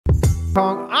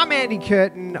I'm Andy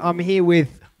Curtin. I'm here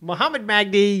with Mohammed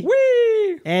Magdi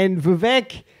and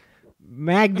Vivek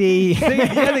Magdi. Say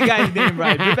the other guy's name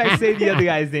right. Vivek, say the other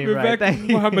guy's name right. Vivek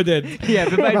Mohammed. Yeah,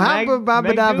 Vivek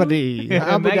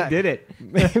Mag did it.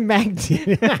 Mag did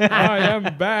it. I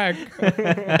am back.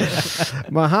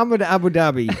 Mohammed Abu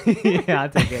Dhabi. Yeah, I'll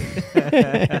take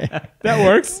it. That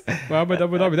works. Mohammed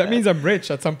Abu Dhabi. That means I'm rich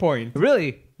at some point.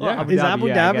 Really? Yeah. Is Abu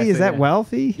Dhabi, is that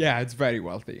wealthy? Yeah, it's very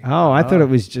wealthy. Oh, I thought it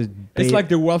was just... It's like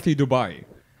the wealthy Dubai.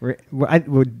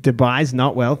 Dubai's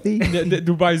not wealthy?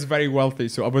 Dubai is very wealthy,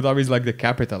 so Abu Dhabi is like the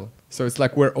capital. So it's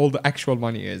like where all the actual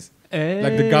money is.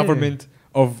 Like the government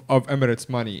of Emirates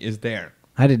money is there.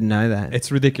 I didn't know that.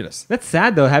 It's ridiculous. That's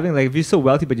sad though, having like if you're so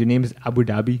wealthy but your name is Abu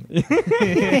Dhabi.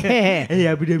 Hey,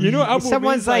 Abu Dhabi. You know, Abu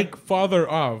Someone's means like father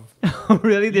of.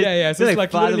 Really? Yeah. So it's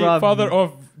like literally father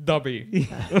of Dhabi.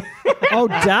 Oh,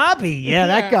 Dhabi. Yeah,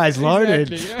 that guy's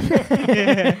loaded. Exactly,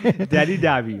 yeah. Daddy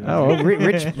Dhabi. Oh,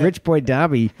 rich boy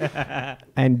Dhabi.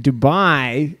 And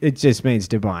Dubai, it just means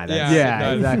Dubai. That's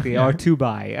Yeah, exactly. Or to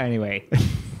buy. Anyway.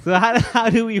 So how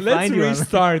do we find you? Let's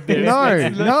restart this.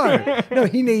 No,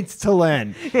 he needs to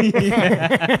learn.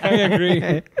 I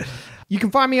agree. You can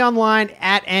find me online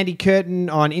at Andy Curtin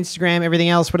on Instagram. Everything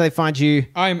else, where do they find you?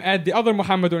 I'm at the other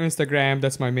Mohammed on Instagram.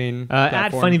 That's my main At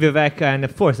platform. Funny Vivek and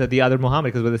of course at the other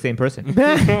Mohammed because we're the same person.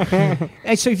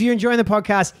 And so if you're enjoying the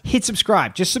podcast, hit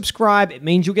subscribe. Just subscribe. It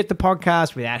means you'll get the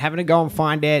podcast without having to go and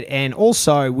find it. And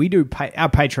also, we do our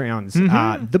Patreons.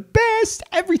 The best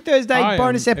every Thursday, I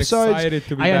bonus am episodes. excited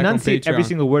to be I back on enunciate every Patreon.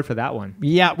 single word for that one.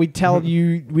 Yeah, we tell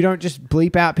you, we don't just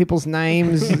bleep out people's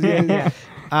names.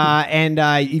 And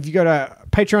if you go to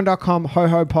patreon.com,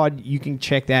 HoHoPod, you can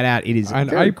check that out. It is And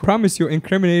very I promise you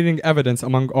incriminating evidence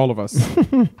among all of us.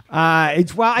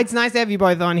 it's nice to have you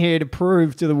both on here to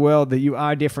prove to the world that you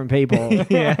are different people.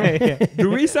 Yeah. Do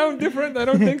we sound different? I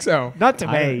don't think so. Not to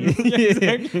me.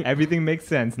 Everything makes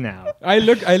sense now. I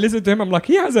listen to him, I'm like,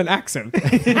 he has an accent.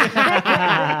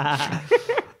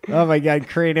 Oh my God,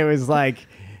 Karina was like,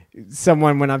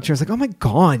 someone went up to her, was like, oh my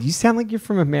God, you sound like you're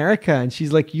from America. And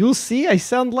she's like, you'll see, I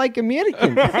sound like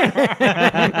American.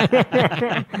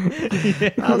 I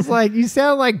was like, you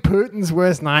sound like Putin's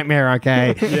worst nightmare,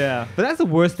 okay? Yeah. But that's the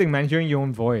worst thing, man, hearing your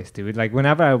own voice, dude. Like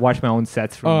whenever I watch my own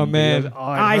sets from Oh, man. videos,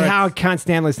 I can't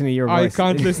stand listening to your I voice.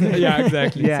 can't listen. Yeah,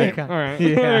 exactly. Yeah, I Same. can't. All right.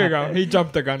 Yeah. There you go. He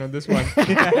jumped the gun on this one. Go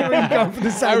for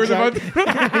the same I was joke.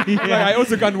 about like, I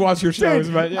also can't watch your shows,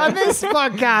 but yeah. On this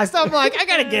podcast, I'm like, I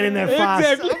gotta get in there fast.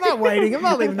 Exactly. I'm not waiting. I'm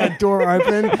not leaving that door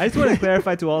open. I just want to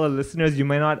clarify to all the listeners, you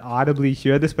might not audibly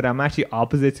hear this, but I'm actually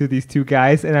opposite to these two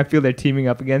guys, and I feel they're teaming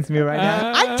up against me right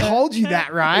now. I told you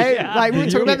that, right? Yeah. Like, we were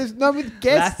talking about this with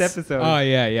guests. Last episode. Oh,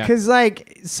 yeah. Because,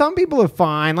 like, some people are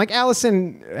fine. Like,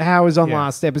 Alison Howe was on Yeah.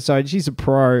 last episode. She's a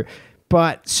pro.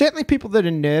 But certainly people that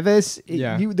are nervous,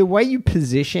 Yeah. the way you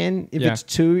position, if Yeah. it's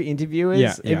two interviewers,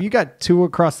 Yeah, if yeah. you got two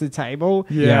across the table,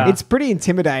 Yeah. it's pretty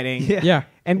intimidating. Yeah.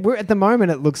 And we're at the moment,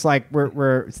 it looks like we're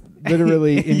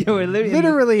literally We're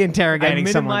literally I interrogating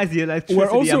minimize someone. the electricity We're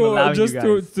I'm also, allowing just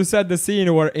you guys. to set the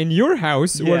scene, we're in your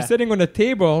house. Yeah. We're sitting on a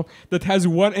table that has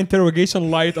one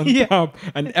interrogation light on Yeah. top,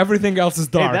 and everything else is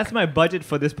dark. Hey, that's my budget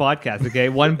for this podcast, okay?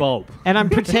 One bulb. And I'm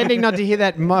pretending not to hear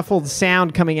that muffled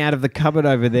sound coming out of the cupboard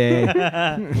over there.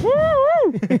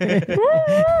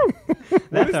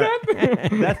 That's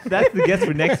that's the guest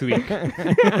for next week.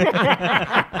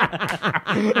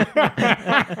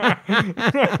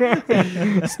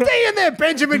 Stay in there,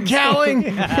 Benjamin Cowling.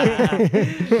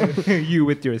 You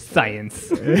with your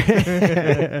science.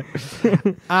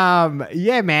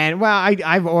 Yeah, man. Well,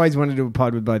 I've always wanted to do a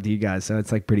pod with both of you guys, so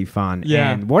it's like pretty fun.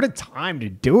 Yeah. And what a time to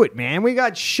do it, man. We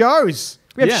got shows.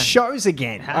 We have Yeah. shows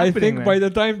again. I happening, think man. by the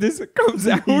time this comes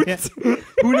out,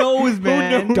 Who knows,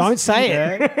 man? Don't say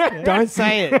it. Don't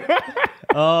say it.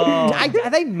 Oh. Are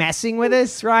they messing with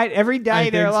us, right? Every day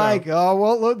they're think so. like, oh,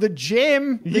 well, look, the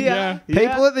gym. Yeah.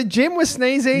 People at the gym were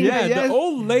sneezing. yeah, yes. the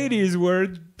old ladies were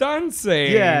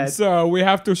dancing. Yeah. So we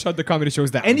have to shut the comedy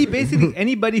shows down.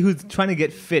 Anybody who's trying to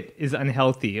get fit is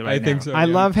unhealthy right I now. think so. I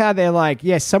yeah. love how they're like,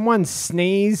 yeah, someone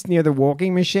sneezed near the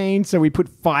walking machine, so we put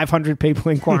 500 people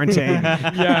in quarantine.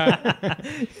 Yeah.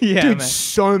 Yeah, Dude, man.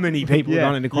 so many people Yeah.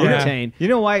 gone into quarantine. You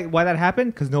know why that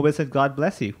happened? Because nobody said God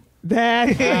bless you.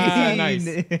 That Nice.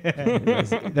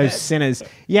 those sinners.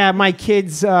 Yeah, my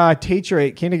kids' teacher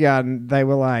at kindergarten, they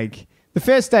were like, The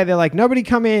first day, they're like, nobody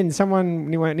come in. Someone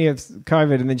went near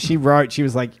COVID. And then she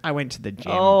was like, I went to the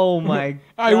gym. Oh my god.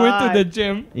 I went to the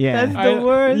gym. Yeah. That's the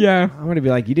worst. Yeah. I want to be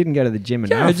like, you didn't go to the gym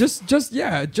Yeah, enough.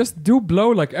 just do blow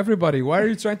like everybody. Why are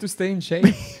you trying to stay in shape?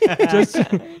 just,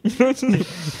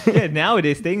 Yeah,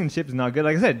 nowadays staying in shape is not good.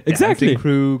 Like I said, Exactly. dancing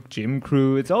crew, gym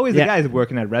crew. It's always Yeah. the guys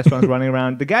working at restaurants, running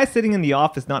around. The guys sitting in the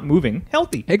office, not moving,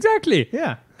 healthy. exactly.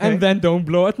 Yeah. And then don't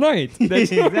blow at night.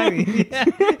 exactly.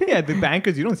 Yeah, the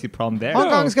bankers, you don't see a problem there. Hong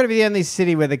Kong's got to be the only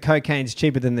city where the cocaine's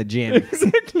cheaper than the gym.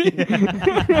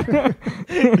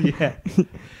 Yeah.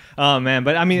 Oh man,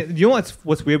 but I mean, you know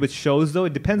what's weird with shows though?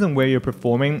 It depends on where you're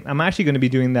performing. I'm actually going to be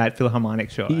doing that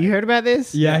Philharmonic show. You heard about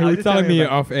this? Yeah, Yeah, he I was was just telling telling me you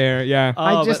about- off air. Yeah.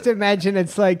 I just imagine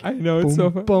it's like, I know it's so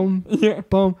fun. boom, Yeah.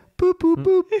 boom, boop, boop,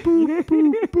 boop, boop, boop, boop,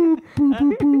 boop, boop,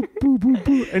 boop, boop, boop,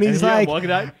 boop. And he's like, walking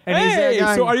out. and he's Hey,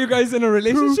 going, so are you guys in a who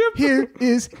relationship? here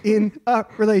is in a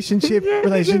relationship?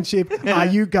 Are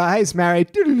you guys married?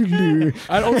 And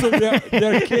also they're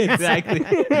kids. Exactly.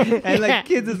 And like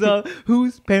kids as well,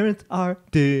 whose parents are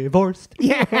divorced.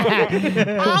 Yeah,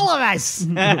 all of us. It's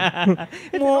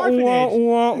an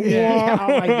orphanage. Yeah.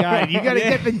 Oh my god, you got to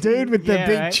get the dude with the Yeah,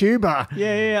 big right? tuba.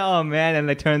 Yeah. Oh man, and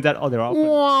it turns out, they're all.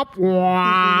 Womp,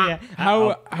 womp. Yeah.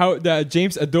 How the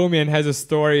James Adomian has a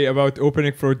story about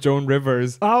opening for Joan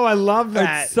Rivers. Oh, I love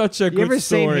that. It's such a You good ever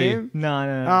story. seen him?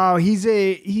 No. Oh, he's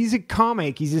a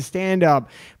comic. He's a stand-up,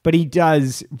 but he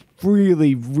does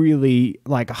really, really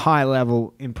like high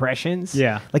level impressions.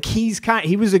 Yeah. like he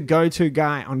was a go-to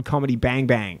guy on Comedy Bang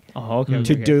Bang Oh, okay.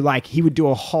 to do like he would do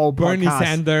a whole Bernie podcast.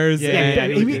 Sanders. Yeah,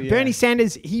 and- he did, Bernie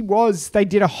Sanders. They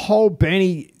did a whole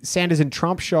Bernie Sanders and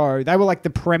Trump show. They were like the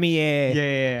premiere.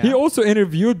 Yeah. He also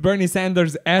interviewed Bernie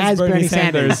Sanders as Bernie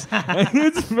Sanders. And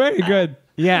it's very good.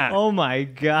 Yeah. Oh my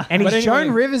god. And But his anyway-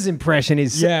 Joan Rivers impression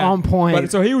is Yeah. on point.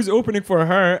 But so he was opening for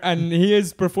her and he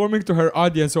is performing to her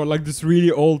audience or like this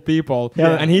really old people.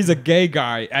 Yeah. And he's a gay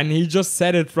guy and he just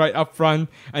said it right up front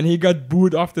and he got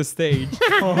booed off the stage.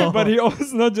 But he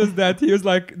also not just that, he was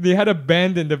like they had a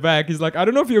band in the back. He's like, I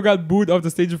don't know if you got booed off the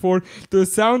stage before to the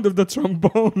sound of the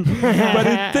trombone. But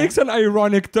it takes an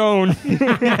ironic tone.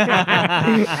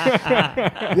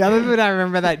 The other bit I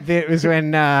remember that bit was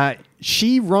when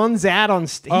she runs out on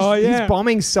stage. Oh, yeah. He's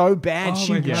bombing so bad. Oh,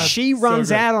 my God. She So runs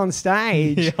good. out on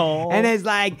stage Yo. and is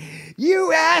like,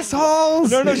 "You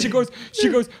assholes!" No, she goes,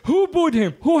 who booed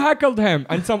him? Who heckled him?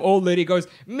 And some old lady goes,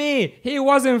 me, he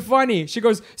wasn't funny. She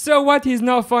goes, so what? He's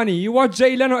not funny. You watch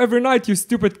Jay Leno every night, you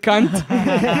stupid cunt.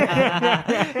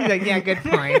 He's like, yeah, good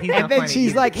point. He's And then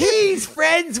she's like, "He's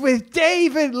friends with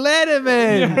David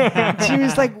Letterman." He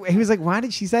was like, "Why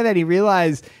did she say that?" He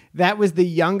realized that was the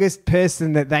youngest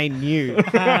person that they knew. David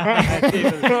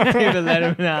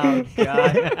Letterman. Oh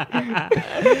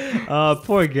god. Oh,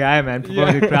 poor guy, man.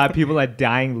 Performing the crowd. People are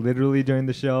dying literally during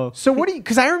the show. So what do you?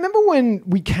 Because I remember when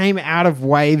we came out of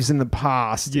waves in the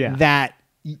past, Yeah. that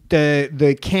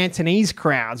the Cantonese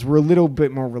crowds were a little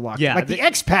bit more reluctant. Yeah, like the they-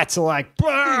 expats are like,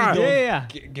 "Bah!" Yeah.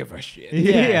 Give a shit.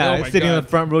 Yeah, Oh my sitting in God. the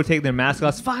front row, taking their mask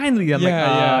off. Finally, I'm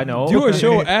like, no. Do a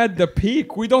show at the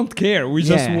peak. We don't care. We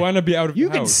just Yeah. want to be out of You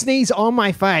the can house. sneeze on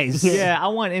my face. Yeah, I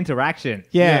want interaction.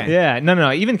 Yeah. Yeah.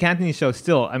 No. Even Cantonese shows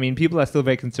still. I mean, people are still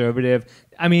very conservative.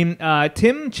 I mean,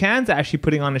 Tim Chan's actually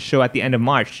putting on a show at the end of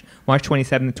March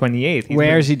 27th and 28th.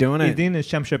 Where is he doing He's it? doing it in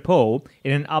Shamshapo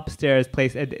in an upstairs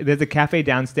place. There's a cafe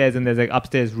downstairs and there's like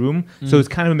upstairs room. So it's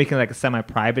kind of making like a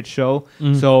semi-private show.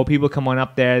 So people come on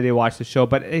up there, they watch the show.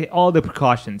 But all the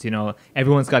precautions,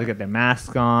 everyone's got to get their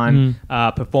mask on.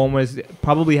 Performers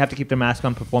probably have to keep their mask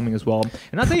on performing as well.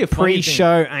 And I'll tell you a funny thing.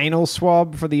 Pre-show anal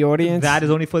swab for the audience. That is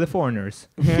only for the foreigners.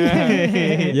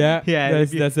 Yeah,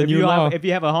 that's a new law. If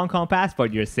you have a Hong Kong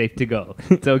passport, you're safe to go.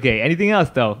 It's okay. Anything else,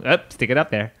 though, stick it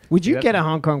up there. Would you Stick it get up a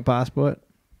Hong Kong passport?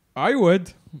 I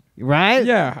would. Right?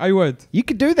 Yeah, I would. You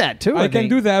could do that too. I can think.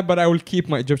 do that, but I will keep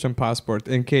my Egyptian passport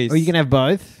in case. Or you can have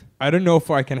both. I don't know if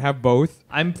I can have both.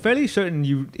 I'm fairly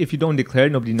certain if you don't declare,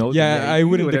 nobody knows. Yeah, I you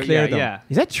wouldn't do whatever- declare yeah, them. Yeah,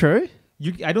 Is that true?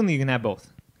 I don't think you can have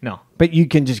both. No. But you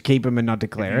can just keep them and not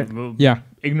declare it. Yeah,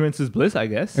 Ignorance is bliss, I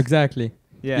guess. exactly.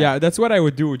 Yeah. Yeah, that's what I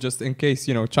would do just in case,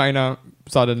 China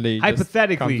suddenly just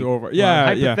Hypothetically. comes over. Well, Yeah,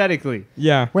 hypothetically.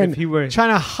 yeah. When If he were-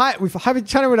 China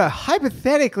would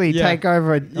hypothetically Yeah. take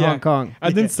over Yeah. Hong Kong.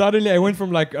 And then suddenly I went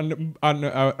from like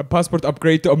a passport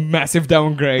upgrade to a massive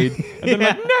downgrade. And then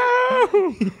like,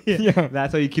 no! Yeah.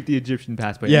 That's how you keep the Egyptian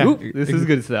passport. Yeah. Ooh, this is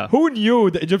good stuff. Who knew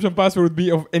the Egyptian passport would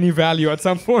be of any value at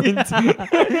some point?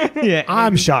 Yeah.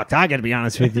 I'm shocked. I got to be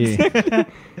honest with you.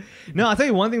 No, I'll tell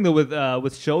you one thing though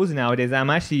with shows nowadays. I'm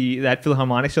actually that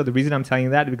Philharmonic show. The reason I'm telling you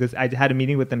that is because I had a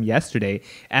meeting with them yesterday,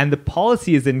 and the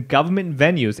policy is in government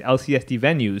venues, LCSD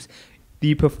venues.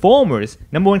 The performers,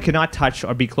 number one, cannot touch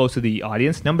or be close to the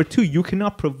audience. Number two, you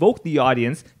cannot provoke the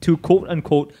audience to quote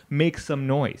unquote make some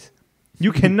noise.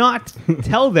 You cannot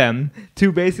tell them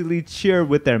to basically cheer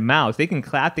with their mouths. They can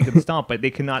clap, they can stomp, but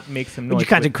they cannot make some noise. You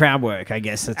can't do crowd work, I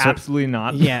guess. That's Absolutely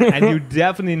not. Yeah. And you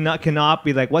definitely cannot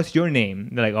be like, what's your name?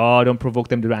 They're like, oh, don't provoke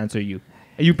them to answer you.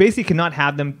 And you basically cannot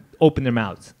have them open their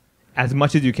mouths as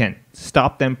much as you can.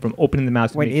 Stop them from opening their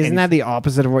mouths. Wait, isn't that the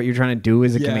opposite of what you're trying to do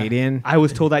as a comedian? I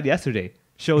was told that yesterday.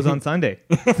 Show's on Sunday.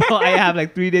 So I have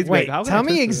like 3 days. Wait, how can tell I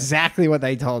me trust exactly what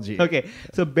they told you. Okay,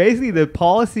 so basically the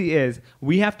policy is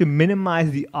we have to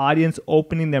minimize the audience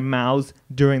opening their mouths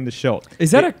during the show. Is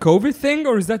that a COVID thing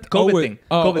or is that COVID thing?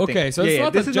 Oh, COVID okay. thing. So it's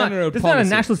not this a is general This is policy. not a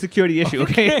national security issue,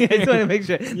 okay? I just want to make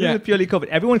sure. This is purely COVID.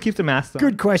 Everyone keeps their masks on.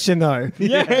 Good question, though.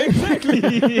 Yeah, exactly.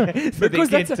 So Because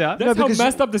they that's, can't that's how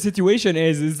messed up the situation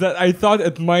is that I thought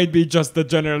it might be just the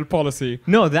general policy.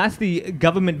 No, that's the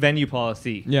government venue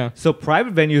policy. Yeah. So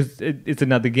private venues, it's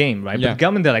another game, right? Yeah. But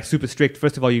government, they're like super strict.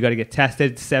 First of all, you got to get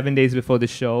tested 7 days before the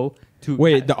show.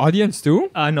 Wait, the audience too?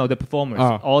 No, the performers.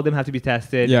 Oh. All of them have to be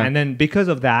tested. Yeah. And then because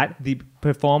of that, the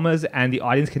performers and the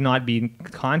audience cannot be in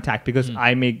contact because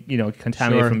I may,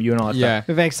 contaminate Sure. from you and all that Yeah.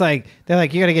 stuff. Vivek's like, they're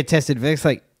like, you got to get tested. Vivek's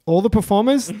like, all the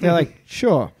performers? They're like,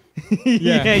 sure.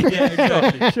 Yeah,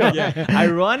 exactly. Sure. Yeah.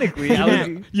 Ironically, I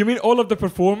was... You mean all of the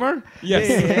performer?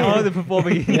 Yes. Yeah, all of the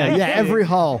performers. Every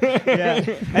hall. Yeah.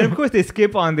 And of course, they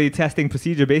skip on the testing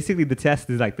procedure. Basically, the test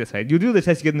is like this, right? You do the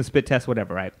test, you get in the spit test,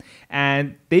 whatever, right?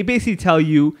 And they basically tell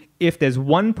you if there's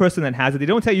one person that has it. They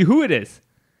don't tell you who it is.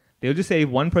 They'll just say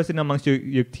one person amongst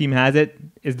your team has it.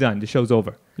 It's done. The show's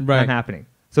over. Right. Not happening.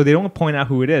 So they don't point out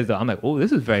who it is, though. I'm like, oh,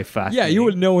 this is very fast. Yeah, you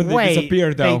will know when they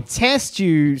disappear, though. They test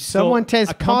you. Someone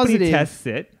tests a company positive. tests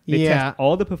it. They test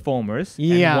all the performers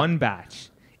in one batch.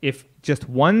 If just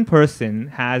one person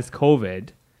has COVID,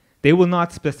 they will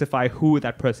not specify who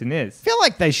that person is. I feel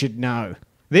like they should know.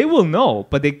 They will know,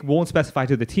 but they won't specify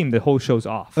to the team. The whole show's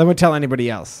off. They won't tell anybody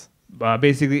else.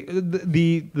 Basically,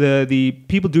 the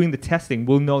people doing the testing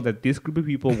will know that this group of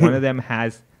people, one of them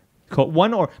has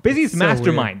one or basically it's So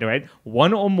mastermind, right?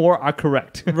 One or more are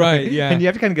correct. Right, yeah. And you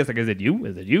have to kind of guess like, is it you?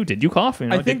 Is it you? Did you cough?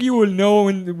 I think you will know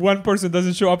when one person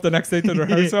doesn't show up the next day to the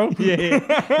rehearsal.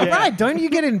 Right, don't you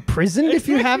get imprisoned if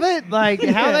you have it? Like,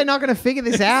 how are they not going to figure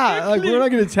this out? Like, we're not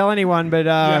going to tell anyone,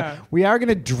 but we are going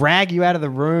to drag you out of the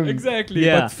room. Exactly.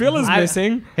 Yeah. But Phil is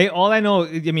missing. Hey, all I know,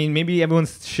 I mean, maybe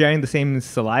everyone's sharing the same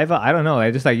saliva. I don't know.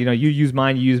 I just like, you use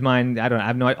mine, you use mine. I don't know. I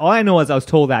have no idea. All I know is I was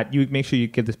told that you make sure you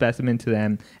give the specimen to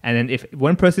them. And then if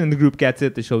one person in the group gets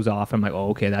it, the show's off. I'm like, oh,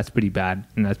 okay, that's pretty bad.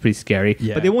 And that's pretty scary.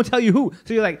 Yeah. But they won't tell you who.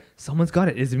 So you're like, someone's got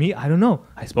it. Is it me? I don't know.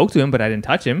 I spoke to him, but I didn't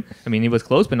touch him. I mean, he was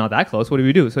close, but not that close. What do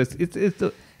we do? So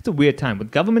it's a weird time. With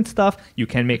government stuff, you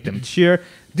can make them cheer.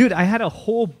 Dude, I had a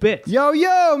whole bit.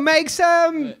 Yo, make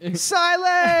some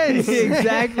silence.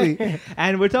 Exactly.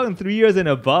 And we're talking 3 years and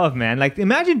above, man. Like,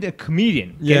 imagine a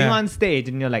comedian getting Yeah. on stage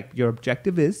and you're like, your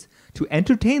objective is to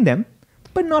entertain them,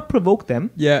 but not provoke them.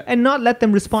 Yeah. And not let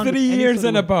them respond. 3 with any years sort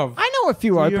and of- above. I know a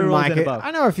few open 3-year-olds and micers. above.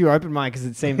 I know a few open micers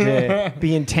that seem to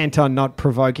be intent on not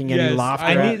provoking any Yes,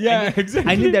 laughter.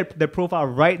 exactly. I need their profile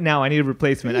right now. I need a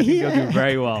replacement. I think they'll do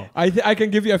very well. I can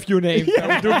give you a few names. That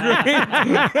would do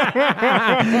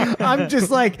great. I'm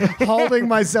just like holding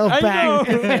myself I back.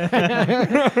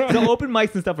 know. So open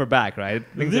mics and stuff are back, right?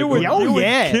 Things They are would, going- Oh, they would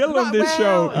yeah. kill on this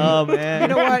show. Oh man. You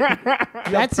know what?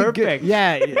 That's a good. perfect.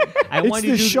 Yeah, I it's want the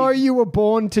you to do show you were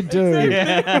born to do.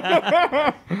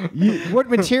 What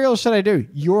material should I do?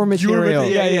 Your material.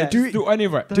 Yeah. Do, Do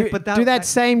anywhere. do, But that- do that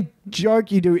same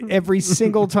joke you do every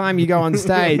single time you go on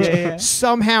stage,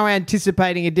 somehow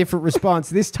anticipating a different response.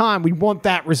 This time we want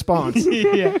that response.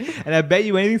 yeah. And I bet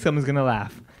you anything someone's gonna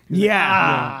laugh.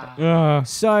 Yeah.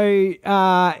 So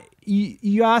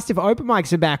you asked if open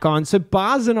mics are back on. So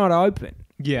bars are not open.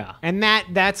 Yeah. And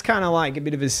that's kind of like a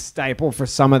bit of a staple for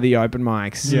some of the open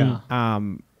mics.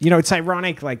 Yeah. It's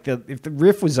ironic. Like if the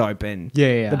Riff was open,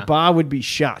 Yeah. the bar would be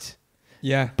shut,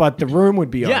 Yeah. but the room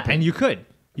would be Yeah, open. and you could.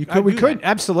 We could. We do could that.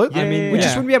 absolutely. Yeah, I mean, yeah, we just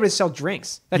yeah. wouldn't be able to sell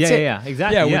drinks. That's Yeah, it. yeah,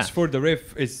 exactly. Yeah, Yeah, which for the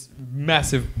Riff is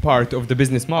massive part of the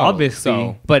business model. obviously.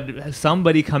 So. But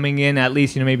somebody coming in, at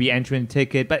least maybe entering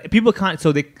ticket. But people can't.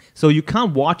 So you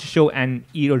can't watch a show and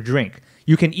eat or drink.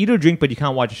 You can eat or drink, but you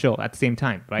can't watch a show at the same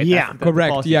time, right? Yeah. That's the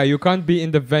Correct. policy. Yeah, you can't be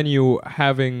in the venue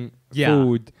having Yeah,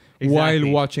 food exactly.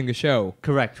 while watching a show.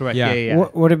 Correct. Yeah. Yeah.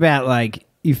 What about like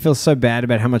you feel so bad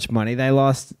about how much money they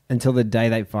lost until the day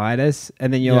they fired us,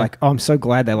 and then you're like, "Oh, I'm so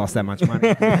glad they lost that much money."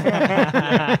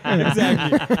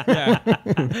 Exactly.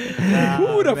 Yeah.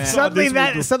 Who would have Suddenly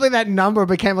that number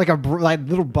became like like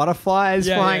little butterflies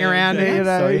flying around it. You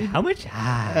know? Sorry, how much?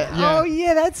 Oh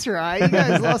yeah, that's right. You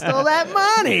guys lost all that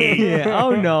money. Yeah.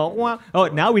 Oh no. Oh,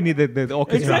 now we need the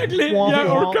orchestra. Exactly. Yeah,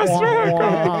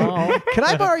 orchestra. Can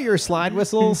I borrow your slide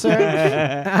whistle, sir?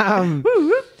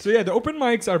 So yeah, the open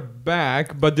mics are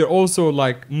back, but they're also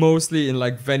like mostly in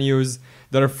like venues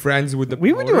that are friends with the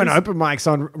We were doing promoters. open mics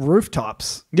on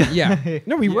rooftops. Yeah.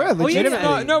 No, we were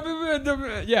legitimately.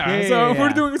 So we're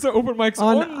doing some open mics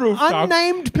on rooftops.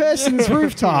 Unnamed person's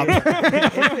rooftop.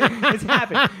 It's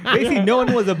happened. Basically, no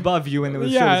one was above you when there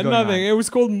was shows going nothing. on. It was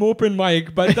called Mopen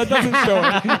Mic, but that doesn't show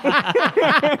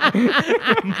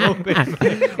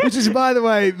it. Which is, by the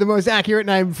way, the most accurate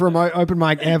name for an open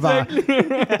mic ever.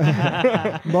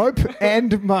 Mope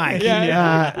and Mike.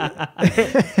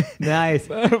 Nice.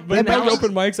 But now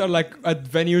open mics are like at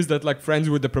venues that like friends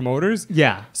with the promoters.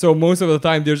 Yeah. So most of the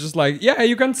time they're just like, yeah,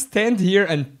 you can stand here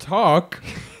and talk,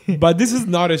 but this is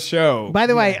not a show. By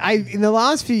the way, in the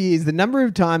last few years, the number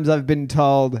of times I've been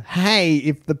told, "Hey,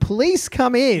 if the police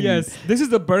come in," Yes, this is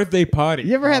the birthday party.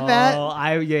 you ever had that?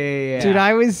 Oh, yeah. Dude,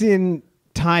 I was in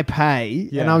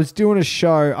Taipei and I was doing a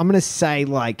show. I'm gonna say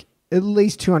like at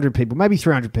least 200 people, maybe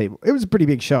 300 people. It was a pretty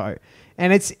big show,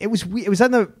 and it was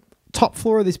on the top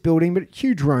floor of this building, but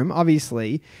huge room,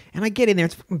 obviously. And I get in there,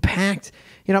 it's fucking packed.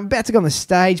 You know, I'm about to go on the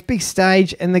stage, big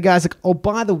stage, and the guy's like, "Oh,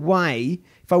 by the way,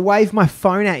 if I wave my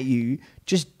phone at you,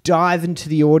 just dive into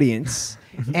the audience."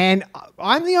 And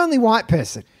I'm the only white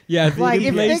person. Yeah, they like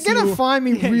if they're replace gonna you- find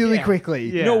me really quickly.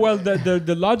 Yeah. No, well,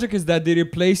 the logic is that they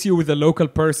replace you with a local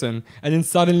person, and then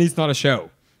suddenly it's not a show.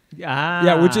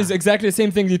 Yeah, which is exactly the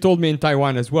same thing they told me in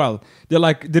Taiwan as well. They're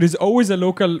like, there is always a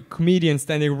local comedian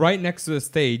standing right next to the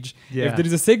stage. Yeah. If there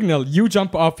is a signal, you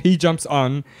jump off, he jumps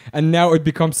on, and now it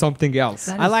becomes something else.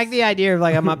 I like the idea of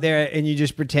like I'm up there and you're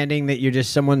just pretending that you're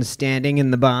just someone standing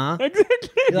in the bar. Exactly.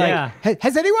 Like, Yeah.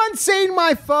 Has anyone seen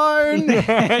my phone?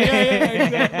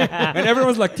 And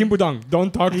everyone's like, Tim Budong,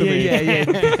 don't talk to me.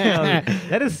 Yeah.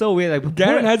 That is so weird. Like,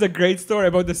 Garen has a great story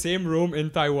about the same room in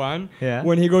Taiwan. Yeah.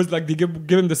 When he goes like they give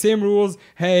him the same rules.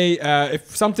 Hey,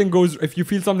 if you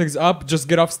feel something's up, just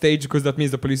get off stage because that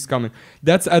means the police is coming.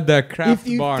 That's at the craft If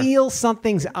you bar. feel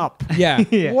something's up. Yeah.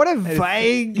 Yeah. What a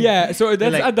vague. Yeah, so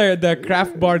that's Like- at the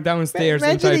craft bar downstairs in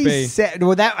Imagine he Taipei. said,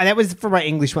 well, that was for my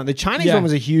English one. The Chinese Yeah. one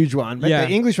was a huge one, but the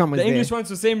English one was the there. English one's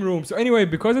the same room. So anyway,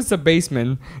 because it's a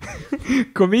basement,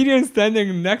 comedian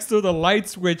standing next to the light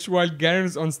switch while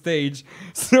Garen's on stage.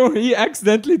 So he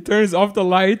accidentally turns off the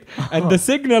light, and the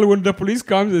signal when the police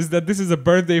comes is that this is a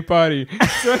birthday party.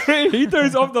 So he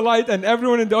turns off the light, and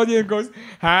everyone in the audience goes,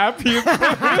 "Happy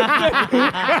birthday!"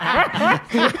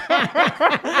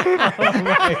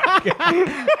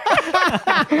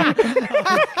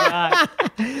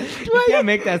 you can't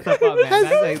make that stuff up, man.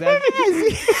 That's like that.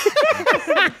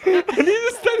 And he's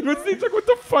just standing on stage like, "What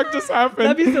the fuck just happened?"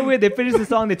 That'd be so weird. They finish the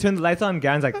song, they turn the lights on,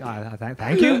 Garen's like,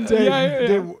 thank you.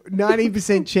 Yeah.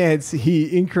 90% chance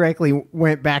he incorrectly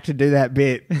went back to do that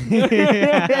bit.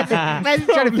 Imagine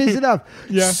trying to fix it up.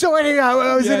 Yeah. So anyway,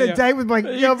 I was Yeah, in a yeah. date with my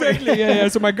girlfriend. Exactly. Yeah.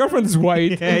 So my girlfriend is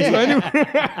white. So anyway,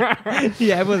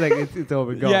 Yeah, everyone's like, it's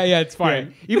over, go. yeah, it's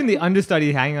fine. Even the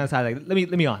understudy hanging outside, like, let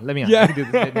me on. Yeah. I can do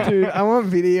this bit now. Dude, I want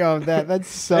video of that. That's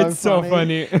so It's so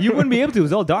funny. You wouldn't be able to. It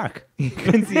was all dark. You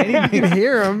couldn't see You anything. can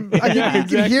hear him. You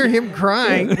can hear him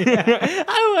crying.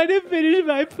 I want to finish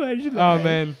my punchline. Oh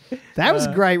man, That was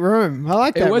a great room. I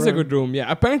like that. it was a room. good room.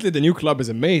 Yeah, apparently the new club is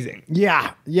amazing.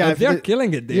 Yeah. Like, they're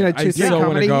killing it there. You know, I so want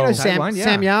comedy. to go. You know Taiwan,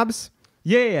 Sam yeah. Yarbs?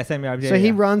 Yeah, Sam Yarbs. So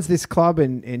he runs this club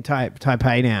in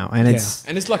Taipei now, and it's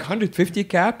And it's like 150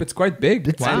 cap. It's quite big.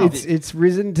 it's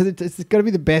risen to the. It's got to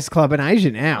be the best club in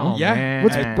Asia now. Oh, Yeah. man.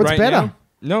 What's Right better? now?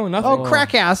 No, nothing. Oh,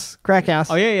 Crack House.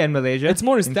 Oh, yeah, in Malaysia. It's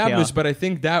more In established, KL. but I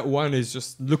think that one is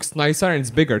just looks nicer and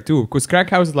it's bigger too. Because Crack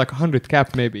House is like 100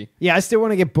 cap maybe. Yeah, I still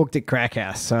want to get booked at Crack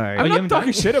House. So I'm you not haven't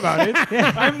talking done- shit about it.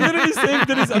 I'm literally saying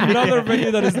there is another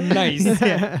venue that is nice.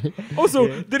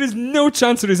 Also, there is no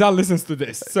chance Rizal listens to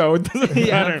this, so it doesn't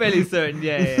Yeah, matter. I'm fairly certain.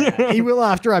 Yeah. he will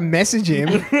after I message him.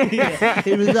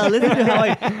 It was,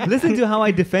 listen to how I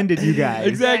defended you guys.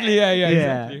 Exactly. Yeah.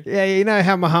 Exactly. Yeah, you know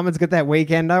how Mohammed's got that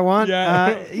weekend I want.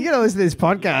 Yeah. You gotta listen to this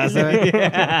podcast.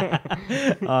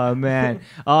 Oh man.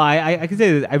 Oh, I can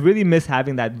say this. I really miss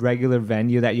having that regular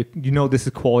venue that you know this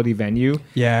is quality venue.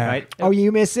 Yeah. Right. Oh,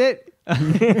 you miss it?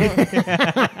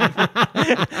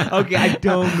 Okay, I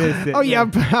don't miss it. Oh yeah,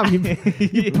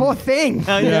 you poor thing.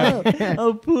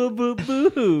 Oh, boo, boo,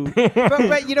 boo.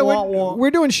 But you know,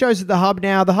 we're doing shows at the Hub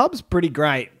now. The Hub's pretty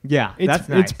great. Yeah, It's that's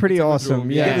nice. It's pretty awesome.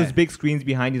 You get Yeah. those big screens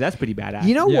behind you. That's pretty badass.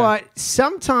 You know Yeah. what?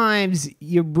 Sometimes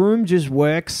your room just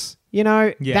works. You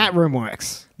know, Yeah. that room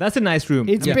works. That's a nice room.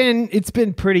 It's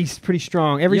been pretty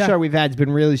strong. Every Yeah. show we've had's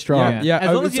been really strong. Yeah,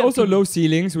 As long as it's you have also to- low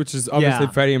ceilings, which is obviously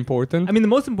Yeah. very important. I mean, the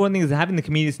most important thing is having the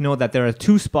comedians know that there are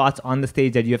 2 spots on the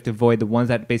stage that you have to avoid. The ones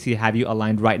that basically have you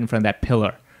aligned right in front of that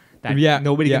pillar. That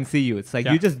nobody can see you. It's like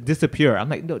Yeah. you just disappear. I'm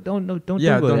like, no, don't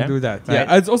yeah, go don't there. do that. Right?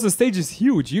 Yeah, it's also the stage is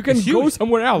huge. You can It's go huge.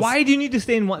 somewhere else. Why do you need to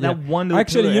stay in that one little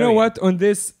Actually, pillar you know area? what? On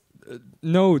this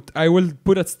note, I will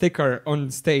put a sticker on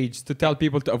stage to tell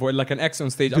people to avoid, like an X on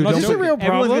stage. I'm Dude, not Is this a joking. real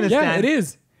Everyone's problem? gonna Yeah, stand- it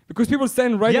is because people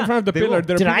stand right Yeah, in front of the they pillar. will.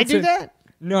 There are Did people I do saying- that?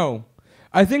 No,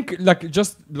 I think like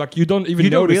just like you don't even You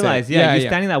don't notice realize, it. you're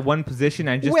standing in that one position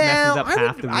and it just messes up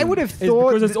half the room. I would have It's thought.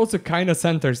 because it's also kind of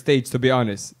center stage. To be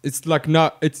honest, it's like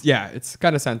not. It's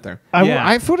kind of center. I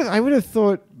Yeah. would have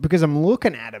thought because I'm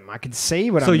looking at him, I can see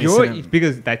what So I'm you're missing.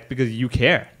 because you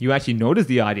care. You actually notice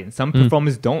the audience. Some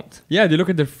performers don't. Yeah, they look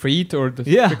at their feet or the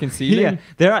freaking ceiling.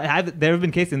 Yeah. There have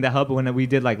been cases in the Hub when we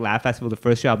did like Laugh Festival the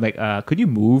first show. I'm like, could you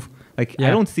move? Like I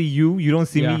Yeah. don't see you. You don't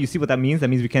see Yeah. me. You see what that means? That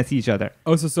means we can't see each other.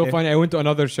 Also, so funny. I went to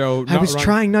another show. I was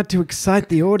trying not to excite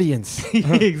the audience.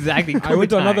 Exactly. I went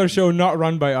to COVID another time. show not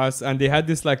run by us, and they had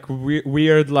this like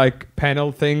weird like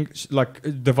panel thing, like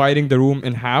dividing the room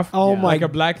in half. Oh my- Like a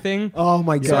black thing. Oh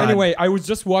my god! So anyway, I was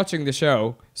just watching the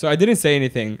show, so I didn't say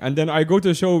anything. And then I go to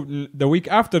the show the week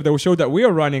after the show that we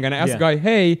are running, and I asked Yeah. the guy,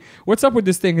 "Hey, what's up with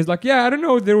this thing?" He's like, "Yeah, I don't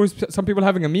know. There was some people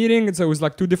having a meeting, and so it was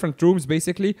like 2 different rooms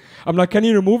basically." I'm like, "Can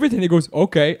you remove it?" And he goes,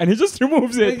 "Okay," and he just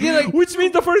removes it, Yeah, like- which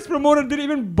means the first promoter didn't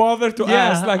even bother to Yeah.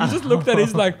 ask. Like he just looked at it,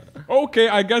 he's like, "Okay,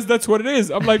 I guess that's what it is."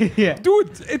 I'm like, Yeah. "Dude,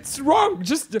 it's wrong."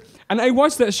 And I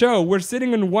watched that show. We're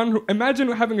sitting in one.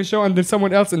 Imagine having a show and there's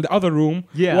someone else in the other room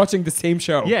Yeah. watching the same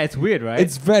show. Yeah, it's weird, right?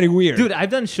 It's very weird. Dude, I've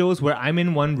done shows where I'm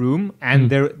in one room and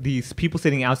there are these people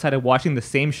sitting outside and watching the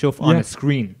same show on Yeah. a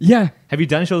screen. Yeah. Have you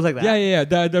done shows like that? Yeah.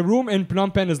 The room in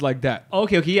Phnom Penh is like that.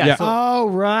 Okay, yeah. Yeah. So, Oh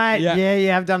right, Yeah.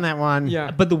 yeah, I've done that one.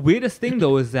 Yeah. but the weirdest thing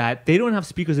though is that they don't have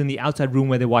speakers in the outside room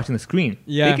where they're watching the screen.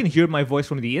 Yeah. They can hear my voice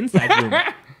from the inside room.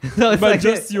 So it's But like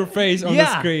just your face on the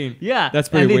screen. Yeah, That's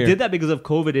pretty and they weird. did that because of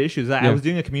COVID issues. I Yeah. was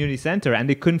doing a community center and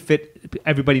they couldn't fit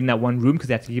everybody in that one room because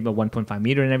they had to keep a 1.5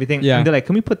 meter and everything. Yeah. And they're like,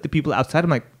 "Can we put the people outside?"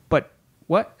 I'm like, "But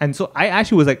what?" And so I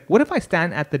actually was like, "What if I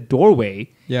stand at the doorway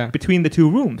Yeah. between the 2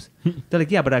 rooms?" They're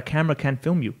like, "Yeah, but our camera can't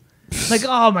film you." Like,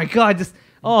 oh my god,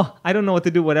 I don't know what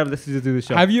to do. Whatever, let's just do the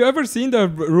show. Have you ever seen the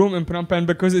room in Phnom Penh?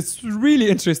 Because it's really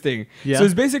interesting. Yeah. So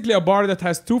it's basically a bar that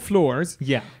has 2 floors.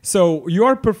 Yeah. So you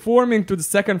are performing to the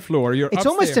second floor. You're It's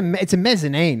almost upstairs. it's a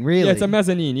mezzanine, really. Yeah, it's a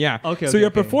mezzanine, yeah. Okay, so okay, you're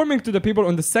okay. performing to the people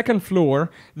on the second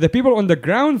floor. The people on the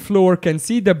ground floor can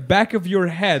see the back of your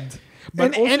head.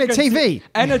 And- also and a can TV. see-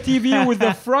 and a TV with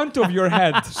the front of your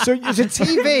head. So it's a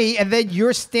TV, and then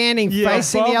you're standing Yeah,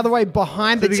 facing the above. other way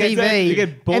behind So the they get- TV, they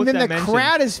get both and then dimensions. the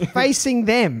crowd is facing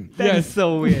them. That is Yes.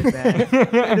 so weird, man.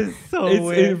 That is so It's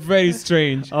weird. very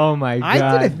strange. Oh my god.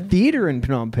 I did a theater in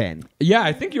Phnom Penh. Yeah,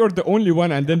 I think you're the only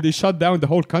one, and then they shut down the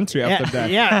whole country after that.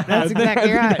 Yeah, that's exactly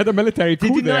They right. had a military Did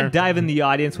coup you there. not dive in the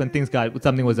audience when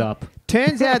something was up?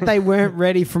 Turns out they weren't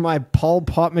ready for my Pol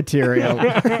Pot material.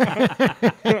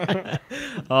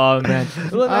 Oh man.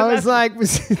 Well, I was like,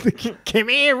 "Come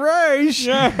here, Rouge."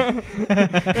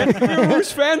 We're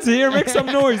Rouge fans here, make some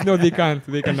noise. No, they can't.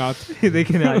 They cannot. they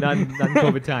cannot not in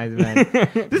COVID times, man.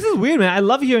 This is weird, man. I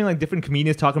love hearing like different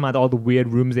comedians talking about all the weird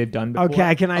rooms they've done before.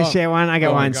 Okay, can I share one? I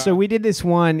got Oh my one. God. So we did this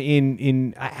one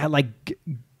in like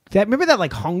that. Remember that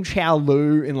like Hong Chau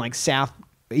Lu in like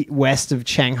southwest of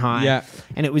Shanghai? Yeah.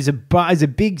 And it was a bar, it's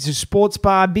a sports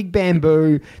bar, big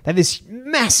bamboo. They had this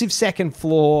massive second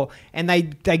floor, and they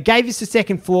gave us the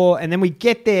second floor, and then we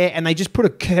get there, and they just put a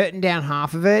curtain down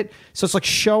half of it, so it's like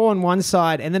show on one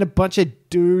side, and then a bunch of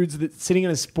dudes that's sitting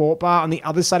in a sport bar on the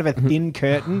other side of a thin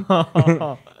curtain.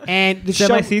 And the show,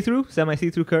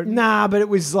 Semi-see-through curtain. nah, but it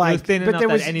was like, thin but enough there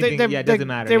that was anything- yeah, it doesn't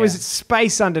matter, There was yeah.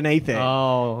 space underneath it.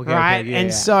 Oh, okay. Right, okay, yeah, and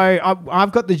yeah. so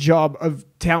I've got the job of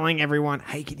telling everyone,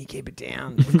 "Hey, can you keep it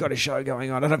down? We've got a show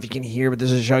going on. I don't know if you can hear, but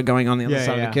there's a show going on the other Yeah,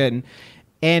 side yeah. of the curtain."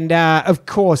 And of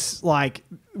course, like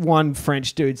one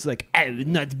French dude's like, "I will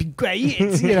not be quiet,"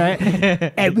 you know,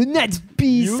 "I will not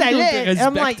be You silent." don't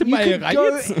I'm like, respect you my could go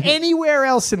rights. anywhere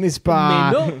else in this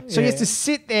bar. Mais no. So you have to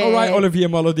sit there. All right, Olivier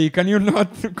Melody, can you not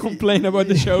complain about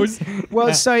the shows?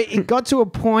 Well, so it got to a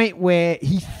point where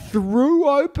he threw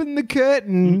open the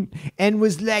curtain and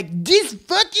was like, "This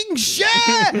fucking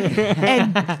shit!"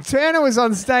 And Turner was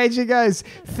on stage. He goes,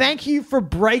 "Thank you for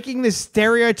breaking the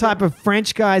stereotype of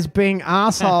French guys being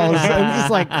assholes." And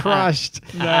just like crushed.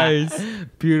 Nice.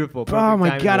 Beautiful. Oh my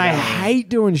Perfect God, timing I with that one. hate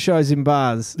doing shows in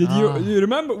bars. Did you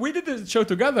remember? We did the show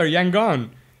together, Yangon.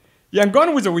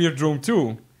 Yangon was a weird room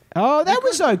too. Oh, that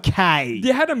was okay.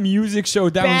 They had a music show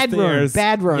Bad room. downstairs.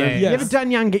 Bad room. Yeah, yeah, You yes. ever done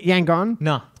Yangon?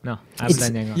 No, I haven't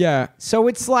done Yangon. Yeah. So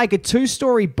it's like a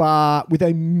 2-story bar with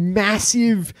a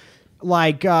massive,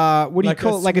 like, what do Like you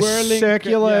call a it? Like a swirling-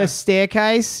 circular yeah.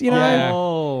 staircase, you know? Yeah.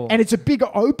 Oh. And it's a big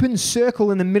open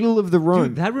circle in the middle of the room.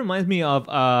 Dude, that reminds me of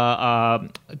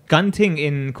Gunting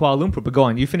in Kuala Lumpur. But go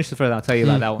on, you finish the first. I'll tell you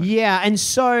about that one. Yeah, and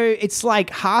so it's like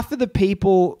half of the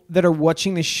people that are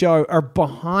watching the show are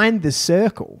behind the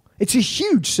circle. It's a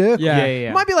huge circle. Yeah.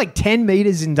 It might be like 10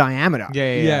 meters in diameter.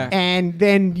 Yeah. And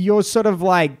then you're sort of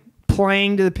like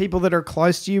playing to the people that are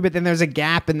close to you, but then there's a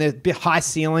gap and there's high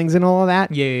ceilings and all of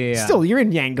that. Yeah. Still, you're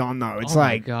in Yangon though. It's Oh my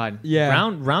like, God. Yeah.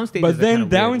 Round stages. But are then kinda weird.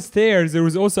 downstairs there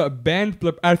was also a band.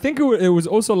 I think it was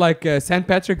also like St.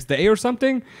 Patrick's Day or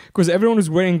something, because everyone was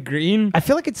wearing green. I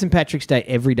feel like it's St. Patrick's Day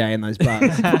every day in those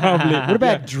bars. Probably. What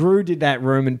about Drew did that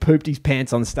room and pooped his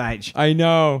pants on stage? I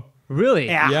know. Really?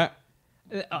 Yeah. Yeah.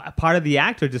 Part of the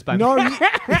act or just by No,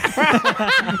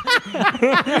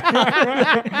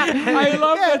 I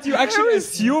love that you actually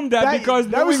assumed that, because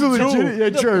that was knowing legit. Drew- Yeah,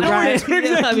 Drew, right?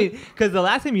 Yeah, I mean, because the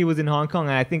last time he was in Hong Kong,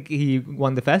 and I think he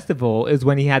won the festival, is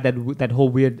when he had that whole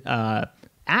weird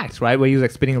act, right, where he was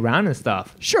like spinning around and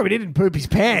stuff. Sure, he didn't poop his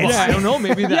pants. Well, I don't know.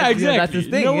 Maybe that's, Yeah, exactly. that's his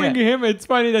thing. Knowing yeah. him, it's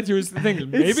funny that you was thinking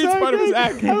maybe it's so part of his good.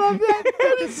 act. I love that.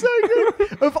 That is so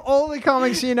good. Of all the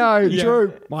comics you know, Yeah.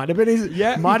 Drew might have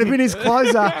been his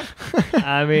closer.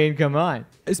 I mean, come on.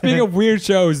 Speaking of weird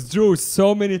shows, Drew,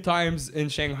 so many times in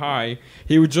Shanghai,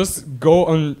 he would just go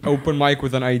on open mic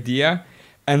with an idea,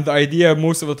 and the idea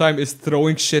most of the time is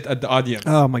throwing shit at the audience.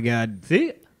 Oh my God.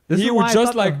 See, this He is would why I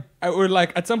just thought or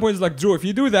like at some point it's like, Drew, if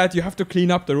you do that, you have to clean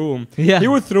up the room. Yeah. He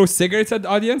would throw cigarettes at the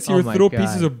audience. He Oh would my throw God.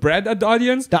 pieces of bread at the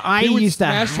audience. The eye he would used to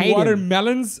smash hate him.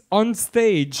 watermelons on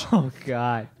stage. Oh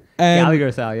God, And-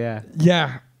 Gallagher style, yeah.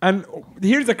 Yeah. And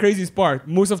here's the craziest part.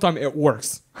 Most of the time it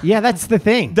works. Yeah, that's the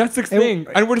thing. That's the thing.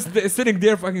 And we're sitting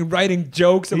there fucking writing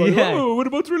jokes about, Yeah. oh, what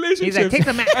about relationships? He's like, take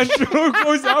the match. And Drew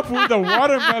goes up with a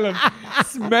watermelon,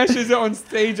 smashes it on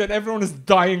stage, and everyone is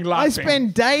dying I laughing.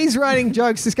 spend days writing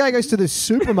jokes. This guy goes to the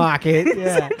supermarket.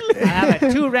 Yeah. I have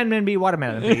a 2 renminbi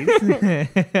watermelon, please.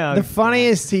 The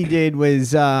funniest he did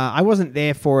was I wasn't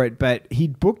there for it, but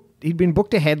he'd been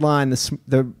booked to headline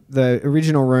the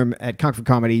original room at Kung Fu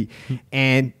Comedy,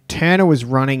 and Turner was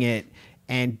running it,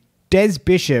 and Des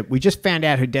Bishop, we just found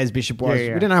out who Des Bishop was. Yeah.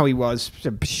 We didn't know who he was.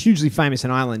 Hugely famous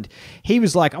in Ireland. He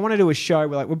was like, I want to do a show.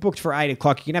 We're booked for 8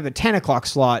 o'clock. You can have the 10 o'clock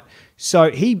slot. So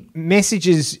he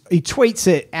tweets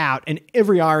it out, and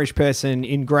every Irish person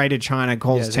in Greater China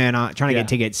calls Turner, trying to get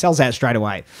tickets, sells out straight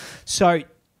away. So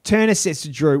Turner says to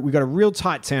Drew, we got a real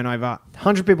tight turnover,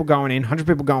 100 people going in, 100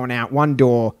 people going out, one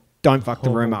door. Don't fuck the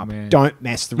room up. man. Don't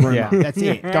mess the room Yeah. up. That's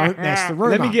it. Don't mess the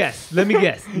room Let up. me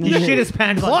guess. He shit his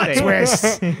pants on Plot stage.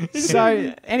 twist.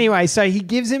 So anyway, so he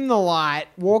gives him the light,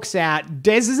 walks out.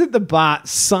 Des is at the bar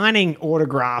signing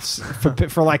autographs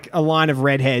for like a line of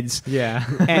redheads. Yeah.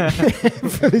 And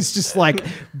for this just like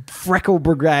freckle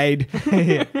brigade.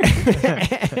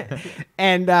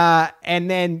 And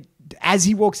then as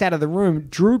he walks out of the room,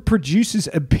 Drew produces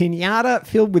a piñata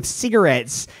filled with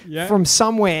cigarettes from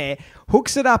somewhere,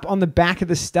 hooks it up on the back of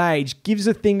the stage, gives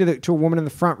a thing to a woman in the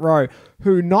front row,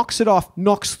 who knocks it off,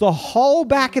 knocks the whole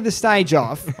back of the stage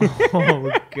off.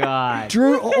 Oh God.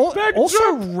 Drew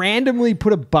also randomly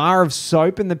put a bar of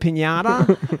soap in the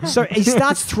piñata. So he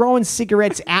starts throwing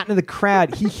cigarettes out into the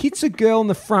crowd. He hits a girl in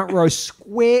the front row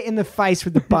square in the face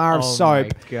with the bar of soap.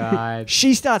 Oh my God.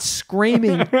 She starts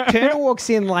screaming. Turner walks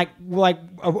in like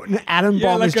an atom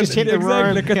bomb has just hit the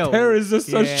room. Like a terrorist just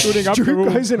starts shooting up the Drew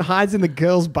room. goes and hides in the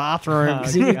girls' bathroom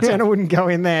because Turner wouldn't go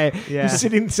in there. Yeah.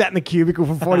 He sat in the cubicle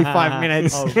for 45 minutes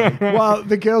while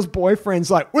the girl's boyfriend's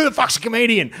like, "Where the fuck's a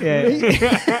comedian?"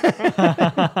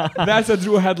 That's a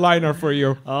Drew headliner for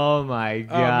you. Oh my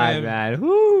God, man.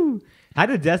 Woo. How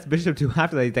did Des Bishop do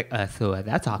after that? He's like, so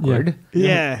that's awkward.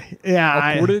 Yeah.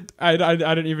 Would it? I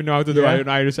don't even know how to do an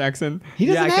Irish accent. He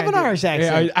doesn't Yeah, I have an can't do- Irish Yeah,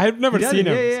 accent. I've never He seen him.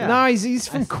 doesn't, yeah. No, he's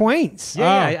from Queens.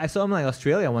 Yeah, I saw him in like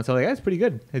Australia once. I was like, that's pretty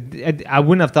good. I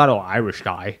wouldn't have thought, Irish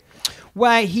guy.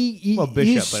 Well, Bishop,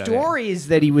 his but, story is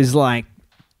that he was like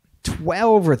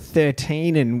 12 or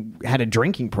 13 and had a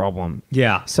drinking problem.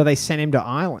 Yeah. So they sent him to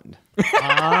Ireland.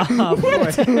 Of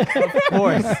course.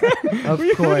 Of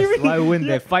course. Why wouldn't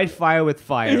they? Fight fire with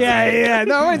fire. Yeah.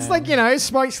 No, it's like,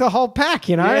 smokes the whole pack,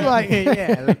 like, Like,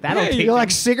 that'll take you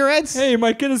like cigarettes? Hey,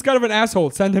 my kid is kind of an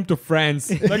asshole. Send him to France.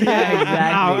 Like, Yeah,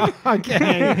 exactly. Oh,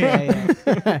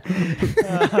 okay.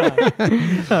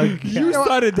 you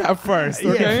started that first,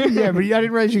 okay? Yeah, but I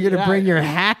didn't realize you were going to bring your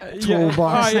hack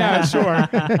toolbox. Oh, yeah, sure.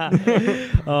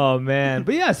 Oh man,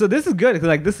 but yeah, so this is good because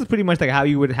like this is pretty much like how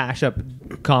you would hash up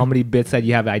comedy bits that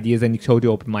you have ideas and you go to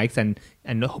open mics and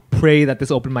pray that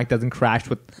this open mic doesn't crash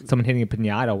with someone hitting a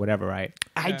pinata or whatever, right?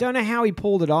 I don't know how he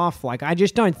pulled it off. Like, I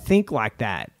just don't think like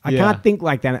that. I Yeah. can't think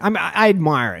like that. I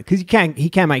admire it because he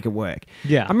can make it work.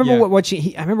 Yeah. I remember Yeah.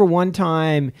 watching. I remember one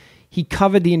time he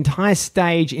covered the entire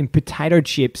stage in potato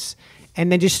chips, and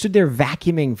then just stood there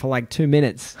vacuuming for like 2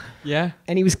 minutes, Yeah.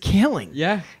 and he was killing.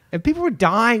 Yeah. And people were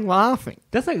dying laughing.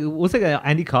 That's like what's like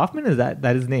Andy Kaufman, is that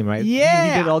his name, right?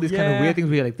 Yeah. He did all these kind of Yeah. weird things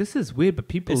where you're like, this is weird, but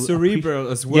people It's cerebral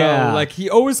as well. Yeah. Like he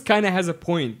always kind of has a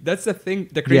point. That's the thing,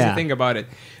 the crazy Yeah. thing about it.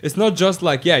 It's not just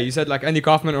like, yeah, you said like Andy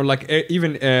Kaufman or like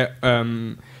even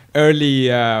early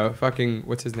fucking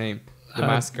what's his name, the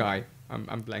mask guy. I'm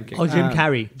blanking. Oh, Jim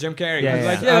Carrey. Jim Carrey. Yeah,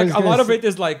 It's yeah. like I was a gonna lot of say- it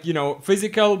is like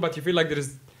physical, but you feel like there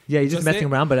is. Yeah, he's just messing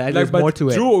around, but there's but more to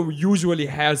it. Drew usually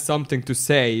has something to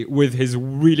say with his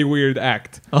really weird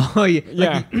act. Oh yeah,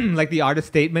 Yeah. like the artist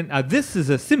statement. This is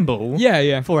a symbol.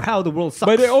 Yeah. For how the world sucks.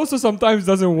 But it also sometimes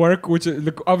doesn't work, which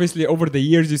look, obviously over the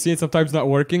years you see it sometimes not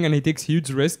working, and he takes huge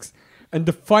risks. And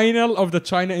the final of the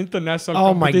China International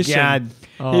Oh my competition,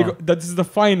 God. that is the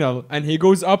final, and he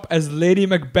goes up as Lady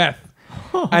Macbeth.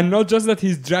 And not just that,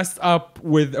 he's dressed up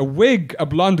with a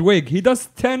blonde wig. He does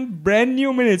 10 brand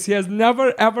new minutes he has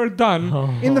never ever done.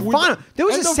 In the With- final, there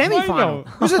was in a the semi-final. final.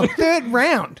 It was a third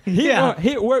round, Yeah.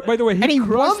 By the way, and he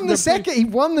crushed won the second. He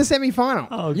won the semi-final.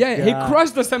 Oh, Yeah, he God.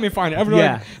 crushed the semifinal. Everyone,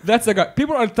 Yeah. that's the guy.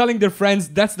 People are telling their friends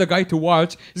that's the guy to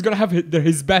watch. He's gonna have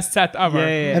his best set ever.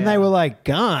 Yeah. And they were like,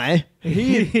 "Guy."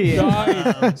 He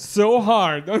died so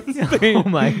hard on stage. Oh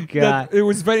my God. That it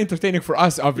was very entertaining for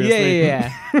us, obviously.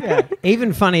 Yeah.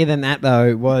 Even funnier than that,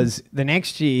 though, was the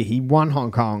next year he won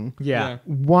Hong Kong, Yeah.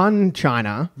 won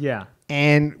China, Yeah.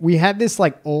 and we had this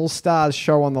like all-stars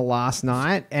show on the last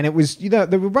night, and it was, there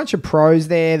were a bunch of pros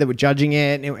there that were judging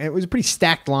it, and it was a pretty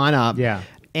stacked lineup. Yeah.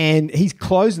 And he's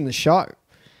closing the show.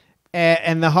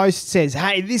 And the host says,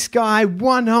 "Hey, this guy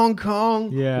won Hong Kong,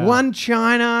 Yeah. won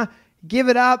China, give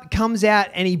it up," comes out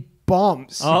and he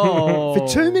bombs Oh. for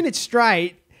 2 minutes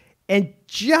straight. And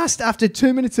just after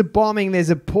 2 minutes of bombing, there's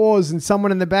a pause and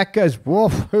someone in the back goes,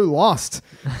 "Woof, who lost?"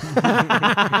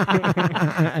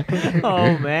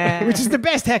 Oh man. Which is the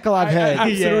best heckle I've heard.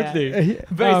 Absolutely.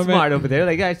 Very Oh, man. smart over there.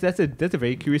 Like, guys, that's a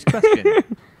very curious question.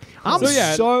 I'm So,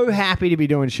 yeah. so happy to be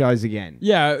doing shows again.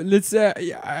 Yeah, let's.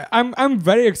 I'm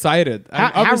very excited.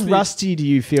 How Obviously, rusty do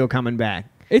you feel coming back?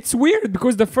 It's weird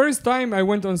because the first time I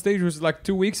went on stage was like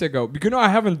 2 weeks ago. Because I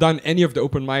haven't done any of the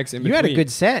open mics in You had a between. good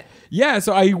set. Yeah,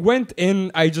 so I went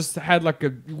in. I just had like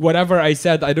whatever I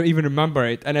said. I don't even remember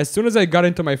it. And as soon as I got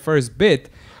into my first bit,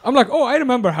 I'm like, oh, I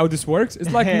remember how this works.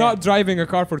 It's like not driving a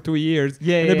car for 2 years.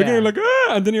 Yeah, In the yeah, beginning, yeah. you're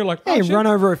like, and then you're like, oh, Hey, shit. run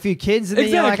over a few kids and then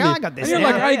you're like, Exactly. "Oh, I got this And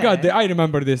you're now." like, I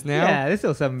remember this now. Yeah, there's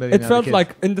still 7 million. It felt other kids.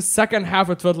 like in the second half,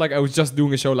 it felt like I was just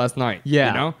doing a show last night. Yeah.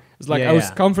 You know? It's like Yeah, I was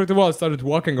yeah. comfortable. I started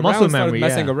walking around, Muscle started memory,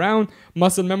 messing yeah. around.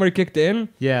 Muscle memory kicked in.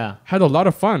 Yeah. Had a lot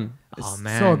of fun. Oh, It's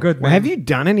man. so good, man. Well, have you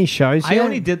done any shows I yet?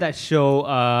 only did that show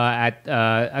at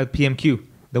PMQ,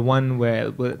 the one where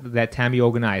that Tammy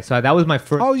organized. So that was my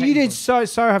first. Oh, you did technical-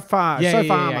 so far. Yeah, so yeah,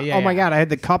 far. yeah, yeah, Oh my yeah. God, I heard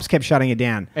the cops kept shutting it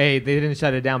down. Hey, they didn't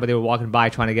shut it down, but they were walking by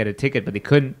trying to get a ticket, but they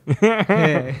couldn't.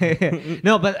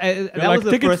 No, but that You're like was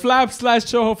the ticket first. flap /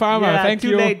 Shoho Fama. Yeah, Thank too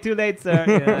you. late, sir.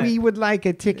 Yeah. We would like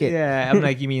a ticket. Yeah, I'm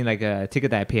like, you mean like a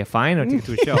ticket that I pay a fine or a ticket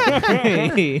to a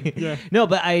show? No,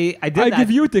 but I did I that.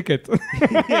 give you a ticket.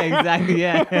 Yeah, exactly.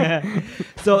 Yeah.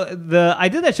 So I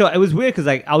did that show. It was weird because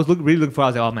like I was really looking for. I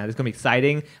was like, oh man, this is gonna be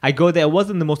exciting. I go there. It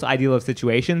wasn't the most ideal of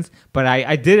situations, but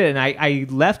I did it, and I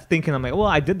left thinking, I'm like, well,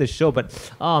 I did the show,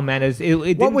 but oh man, it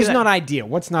didn't What was get not ideal?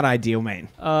 What's not ideal mean?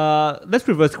 let's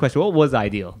reverse the question. What was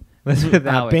ideal? Let's put it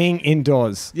that way. Being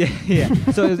indoors. Yeah.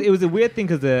 So it was a weird thing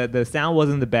because the sound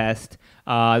wasn't the best.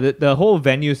 The whole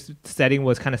venue setting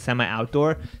was kind of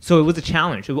semi-outdoor, so it was a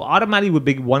challenge. It automatically would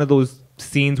be one of those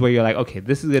scenes where you're like, okay,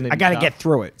 this is gonna. I got to tough. get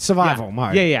through it. Survival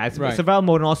mode. Yeah. It's Right. survival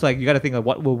mode, and also like you got to think of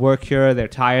what will work here. They're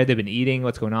tired. They've been eating.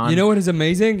 What's going on? You know what is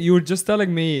amazing? You were just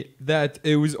telling me that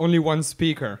it was only one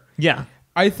speaker. Yeah.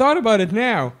 I thought about it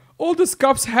now. all the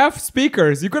scuffs have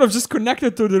speakers. You could have just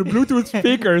connected to the Bluetooth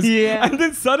speakers. Yeah. And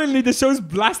then suddenly the show's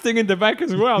blasting in the back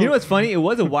as well. You know what's funny? It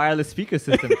was a wireless speaker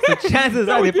system. So chances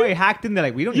are they probably hacked in. They're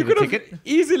like, we don't you need a could ticket. have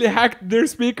easily hacked their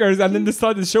speakers, and then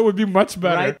the show would be much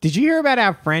better. Right. Did you hear about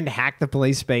our friend hacked the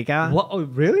police speaker? What? Oh,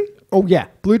 really? Oh yeah,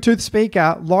 Bluetooth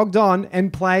speaker logged on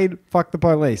and played "Fuck the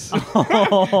Police."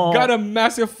 Got a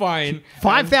massive fine.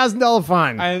 $5,000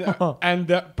 fine. And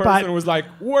the person was like,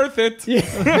 worth it.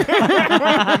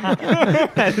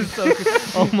 That is so.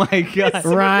 Oh my god.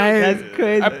 Right. That's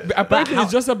crazy. Apparently,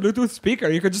 it's just a Bluetooth speaker.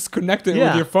 You could just connect it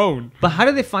with your phone. But how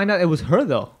did they find out it was her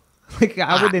though? Like,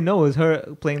 how would they know it was her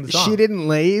playing the song? She didn't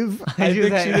leave. I think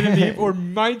she didn't leave, or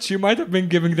she might have been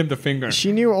giving them the finger.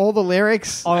 She knew all the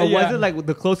lyrics. Or Yeah. was it like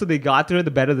the closer they got to her,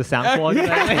 the better the sound quality? It's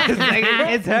like,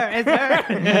 it's her, it's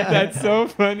her. That's so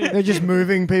funny. They're just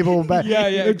moving people back. Yeah,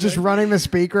 They're just exactly. running the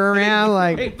speaker around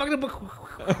like. Hey, fuck the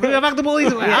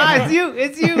police.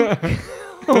 It's you.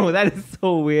 Oh, that is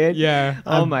so weird. Yeah.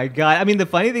 Oh my god. I mean, the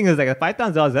funny thing is, like,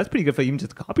 $5,000. That's pretty good for even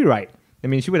just copyright. I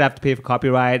mean, she would have to pay for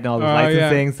copyright and all the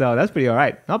licensing, so that's pretty all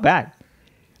right. Not bad.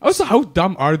 Also, how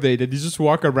dumb are they that you just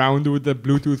walk around with the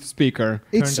Bluetooth speaker?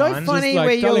 It's so turned on. funny Just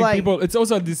where you're telling like. people, it's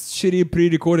also this shitty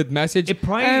pre-recorded message. It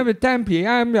probably- I'm at 10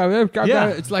 p.m. Yeah.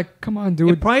 It's like, come on,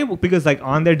 dude. It probably because like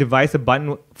on their device, a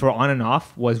button for on and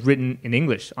off was written in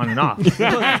English, on and off.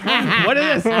 What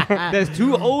is this? There's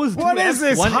two O's. What two is F's,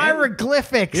 this? one N.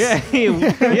 Hieroglyphics. Yeah,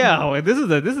 yeah. Oh, this is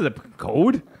a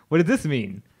code. What does this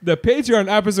mean? The Patreon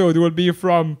episode will be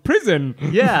from prison.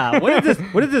 Yeah. What is this?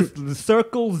 What is this?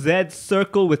 Circle Z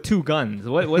circle with two guns.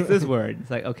 What's this word? It's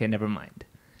like, okay, never mind.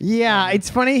 Yeah, it's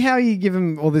funny how you give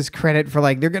them all this credit for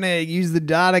like they're gonna use the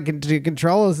data to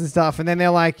control us and stuff, and then they're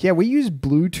like, "Yeah, we use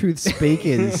Bluetooth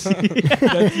speakers."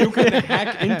 That you can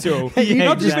hack into. Yeah,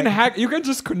 Not exactly. even hack, you can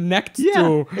just connect Yeah,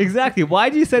 to. exactly. Why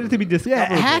do you set it to be Yeah,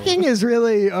 discoverable? hacking is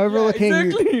really overlooking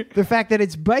exactly. the fact that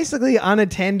it's basically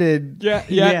unattended.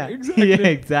 Yeah, exactly. Yeah,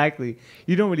 exactly.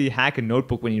 You don't really hack a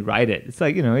notebook when you write it. It's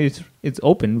like, it's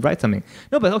open. Write something.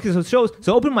 No, but okay. So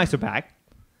open mics are back.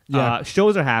 Yeah.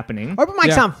 Shows are happening. Open mics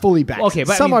Yeah. aren't fully back. Okay,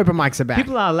 but I some mean, open mics are back.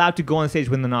 People are allowed to go on stage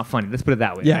when they're not funny. Let's put it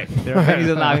that way. Yeah. Right? There are venues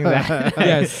allowing that.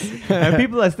 Yes. And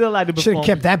people are still allowed to Should have perform.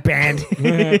 kept that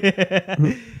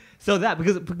banned. So that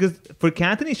because for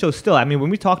Cantonese shows still, I mean, when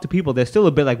we talk to people, they're still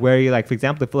a bit like wary. Like for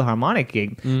example, the Philharmonic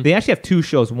gig, they actually have two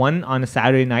shows. One on a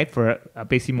Saturday night for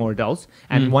basically more adults,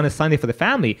 and one is Sunday for the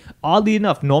family. Oddly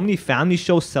enough, normally family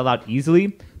shows sell out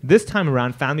easily. This time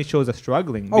around, family shows are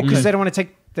struggling. Oh, because they don't want to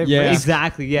take their Yeah. risk.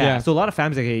 Exactly, yeah. Yeah. So a lot of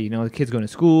families are like, hey, the kids going to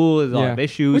school, there's a lot of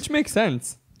issues. Which makes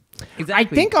sense. exactly. I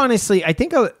think honestly, I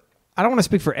don't want to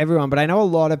speak for everyone, but I know a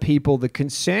lot of people. The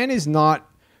concern is not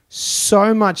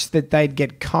so much that they'd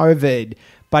get COVID,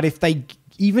 but if they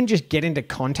even just get into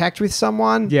contact with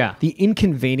someone, Yeah. the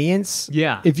inconvenience.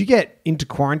 Yeah. If you get into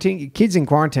quarantine, your kids in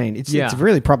quarantine, it's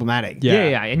really problematic.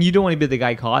 Yeah. And you don't want to be the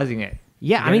guy causing it.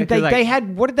 Yeah, I Yeah, mean, 'cause, they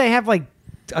had, what did they have, like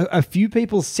a few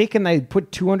people sick and they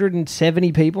put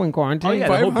 270 people in quarantine? Oh yeah,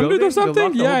 the whole 500 or building, something? they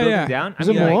locked the whole Yeah, building yeah. down. Was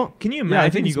it more? Can you Yeah, I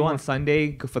imagine think you it's go more. on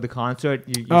Sunday for the concert,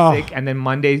 you're Oh. sick, and then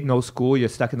Monday no school, you're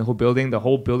stuck in the whole building. The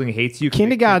whole building hates you. 'cause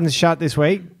Kindergarten's shut this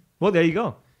week. well, there you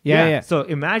go. Yeah. So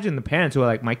imagine the parents who are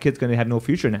like, my kid's gonna have no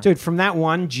future now. Dude, from that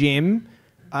one gym,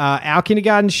 our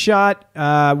kindergarten's shut.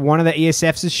 One of the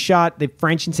ESFs is shut. The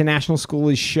French International School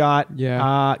is shut.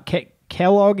 Yeah.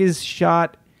 Kellogg is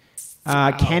shut.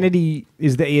 Kennedy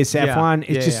is the ESF Yeah. one.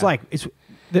 It's Yeah, just yeah. like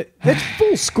that's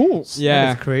full schools. Yeah.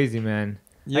 That's crazy, man.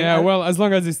 Yeah, well, as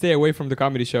long as they stay away from the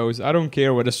comedy shows, I don't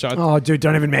care what a shot. Oh, dude,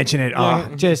 don't even mention it. Yeah.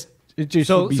 Oh, it just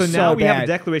So would be now we have a bad.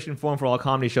 declaration form for all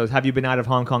comedy shows. Have you been out of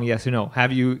Hong Kong? Yes or no.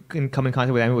 Have you come in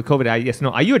contact with anyone with COVID? Yes or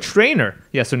no. Are you a trainer?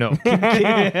 Yes or no.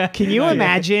 Can you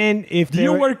imagine if Do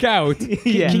you work out?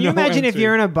 Yeah. Can you No imagine if entry.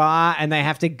 you're in a bar and they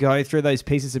have to go through those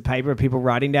pieces of paper of people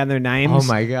writing down their names? Oh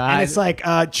my God. And it's like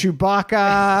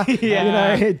Chewbacca,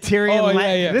 Yeah. Tyrion, Oh,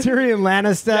 yeah, yeah. Tyrion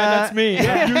Lannister. Yeah, that's me.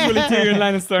 Yeah, usually Tyrion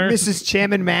Lannister. Mrs.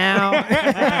 Chairman Mao.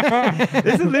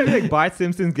 This is literally like Bart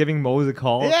Simpson's giving Mose a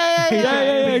call. Yeah,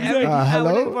 exactly.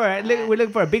 Hello? We're looking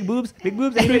for big boobs. Big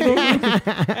boobs. Any big boobs?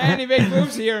 Any big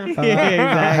moves here? Yeah,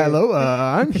 exactly. Hello,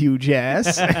 I'm huge ass.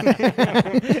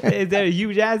 Is there a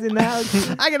huge ass in the house?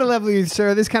 I gotta level you,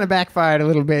 sir. This kind of backfired a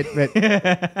little bit, but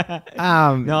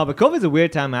No, but COVID's a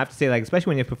weird time. I have to say, like,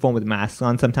 especially when you perform with masks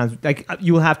on. Sometimes, like,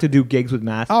 you will have to do gigs with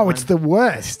masks. oh, on. it's the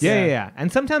worst. yeah.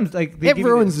 And sometimes, like, It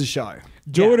ruins the show.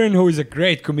 Jordan, who is a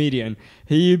great comedian,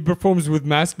 he performs with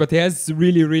mask, but he has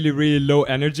really, really, really low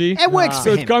energy. It works So for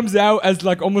it him. comes out as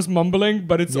like almost mumbling,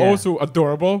 but it's Yeah. also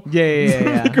adorable.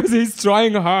 Yeah. Because he's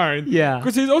trying hard. Yeah.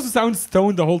 Because he also sounds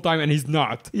stoned the whole time, and he's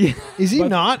not. Yeah. Is he But-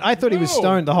 not? I thought he was No,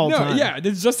 stoned the whole no, time. Yeah,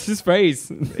 it's just his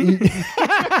face.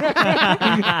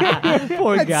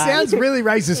 Poor That guy. sounds really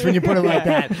racist when you put it like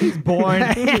that. He's born.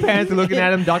 Parents are looking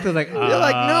at him. Doctor's like, You're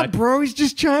like, no, bro, he's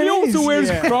just Chinese. He also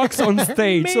wears Crocs on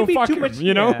stage, so maybe fuck too him, much,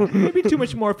 you know? yeah, maybe too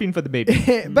much morphine for the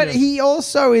baby. But he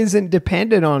also isn't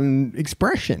dependent on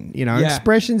expression. You know, Yeah.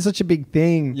 expression's such a big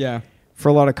thing Yeah. for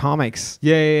a lot of comics.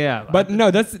 Yeah. But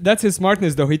no, that's his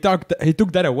smartness though. He took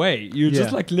that away. You're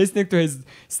just Yeah. like listening to his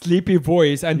sleepy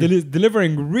voice and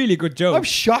delivering really good jokes. I'm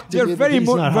shocked. They're very he's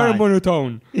not very high.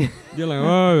 monotone. You're like,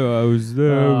 oh, I was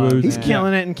there. He's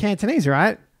killing it in Cantonese,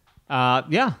 right?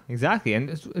 Yeah, exactly.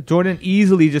 And Jordan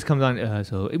easily just comes on.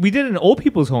 So we did an old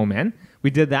people's home, man. We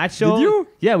did that show. Did you?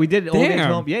 Yeah, we did old age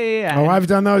Damn. home. Yeah. Oh, I've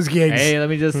done those gigs. Hey, let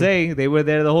me just say, they were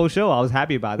there the whole show. I was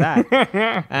happy about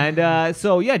that. And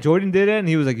so, yeah, Jordan did it, and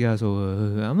he was like, yeah, so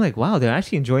I'm like, wow, they're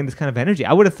actually enjoying this kind of energy.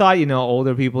 I would have thought,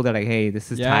 older people, they're like, hey,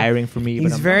 this is Yeah. tiring for me.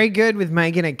 He's I'm very good with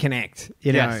making it connect.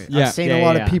 You know, Yes. Yeah. I've seen Yeah, a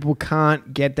lot yeah. of people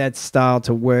can't get that style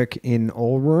to work in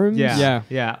all rooms. Yeah.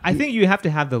 I think you have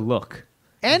to have the look.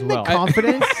 And as the well.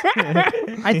 confidence.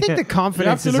 I think the You have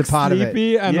confidence to is a look part of it.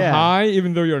 sleepy and Yeah. high,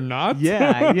 even though you're not.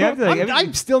 Yeah, you have to. Like,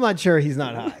 I'm still not sure he's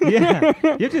not high. yeah,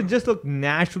 you have to just look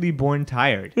naturally born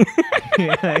tired.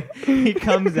 Like, he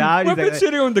comes out. We've He's been like,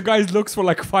 shitting on the guy's looks for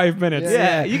like 5 minutes.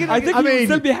 yeah, you can. I think I he would mean,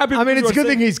 still be happy. I mean, because it's a we're good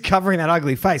thing saying- he's covering that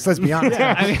ugly face. Let's be honest.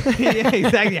 I mean, yeah,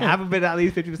 exactly. Half of it, at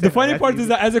least 50%. The funny That's part easy. is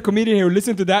that as a comedian, he'll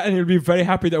listen to that and he'll be very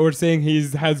happy that we're saying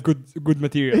has good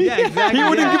material. Yeah, exactly. He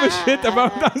wouldn't yeah. give a shit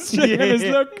about us checking his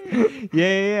look.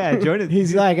 Yeah. Jordan.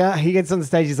 He's like, he gets on the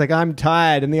stage. He's like, I'm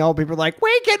tired, and the old people are like,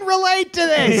 we can relate to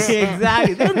this.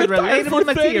 exactly. This is tired for relatable 30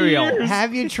 material. years.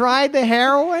 Have you tried the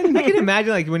heroin? I can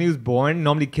imagine, like, when he was born,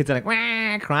 normally kids are like,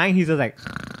 wah, crying. He's just like,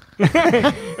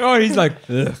 Oh, he's like,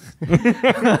 ugh.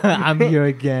 I'm here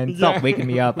again. Stop waking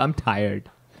me up. I'm tired.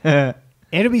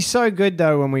 It'll be so good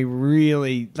though when we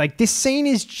really like this scene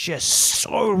is just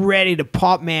so ready to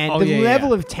pop, man. Oh, the yeah, level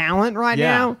yeah. of talent right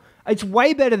Yeah. now, it's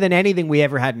way better than anything we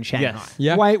ever had in Shanghai. Yes.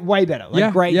 Yeah. Way better.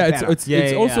 Like great. yeah. better. It's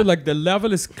Yeah, also yeah. like the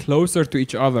level is closer to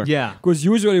each other. Yeah. Because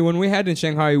usually when we had in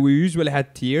Shanghai, we usually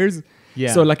had tiers.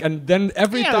 Yeah. So like, and then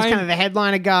every yeah, it was time, kind of the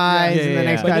headliner guys Yeah, and the yeah,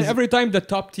 next but then guys. every time the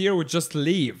top tier would just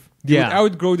leave. They Yeah.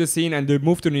 would outgrow the scene and they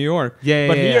move to New York. Yeah,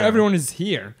 But yeah, here yeah. everyone is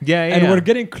here. Yeah, And yeah. we're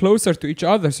getting closer to each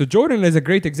other. So Jordan is a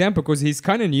great example because he's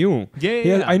kind of new. Yeah, He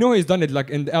has- yeah. I know he's done it like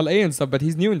in LA and stuff, but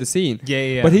he's new in the scene.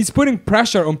 Yeah. But he's putting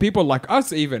pressure on people like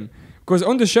us even. Because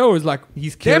on the show it's like,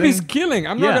 He's damn, killing. he's killing.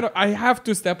 I'm Yeah. not gonna. I have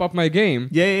to step up my game.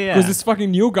 Yeah. Because this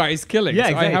fucking new guy is killing. Yeah, so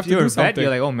exactly. I have If you're to a do vet, something.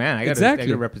 you're like, oh man, I Exactly.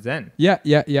 gotta represent. Yeah.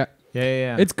 Yeah.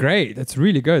 It's great. It's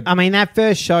really good. I mean, that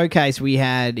first showcase we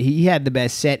had, he had the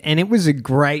best set, and it was a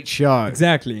great show.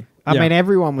 Exactly. I Yeah. mean,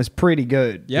 everyone was pretty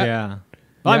good. Yeah.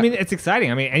 Well, Yeah. I mean, it's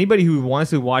exciting. I mean, anybody who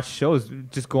wants to watch shows,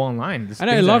 just go online. These And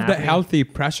I things are love the happening. healthy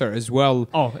pressure as well.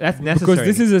 Oh, that's necessary. Because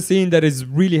this is a scene that is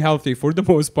really healthy for the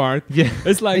most part. Yeah.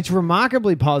 It's like It's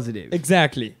remarkably positive.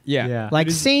 exactly. Yeah. Yeah. Like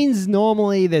It is- scenes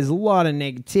normally, there's a lot of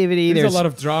negativity. There's There's a lot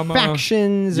of drama.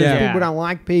 factions. Yeah. There's people don't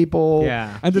like people.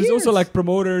 Yeah. And there's also Yes. like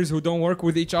promoters who don't work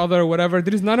with each other or whatever.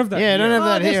 There is none of that. Yeah, none here. of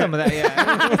that there's here. some of that.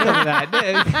 Yeah, there's some of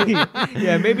that.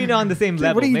 Yeah, maybe not on the same Dude,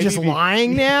 level. what are you Maybe just if you-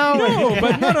 lying now? No,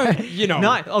 but not a,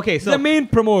 Not okay. the So main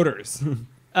promoters.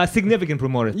 significant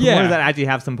promoters, Yeah. promoters that actually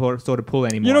have some sort of pull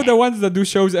anymore. You know the ones that do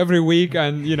shows every week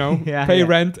and Yeah, pay yeah.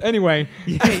 rent. Anyway,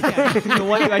 yeah. The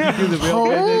one who actually do the real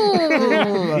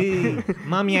business. Hey,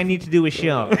 Mommy, I need to do a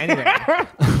show. Anyway,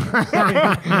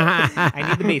 I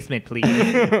need the basement, please.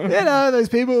 You know, those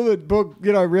people that book,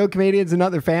 real comedians and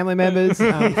not their family members.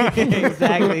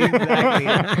 exactly. oh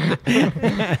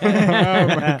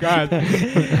my god.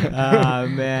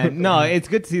 Man, no, it's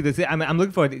good to see this. I'm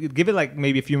looking forward. Give it like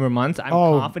maybe a few more months. I'm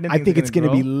confident. I think it's going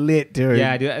to be lit, dude.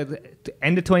 Yeah, dude.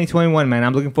 End of 2021, man.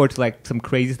 I'm looking forward to like some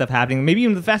crazy stuff happening. Maybe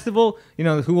even the festival. Who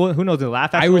knows? The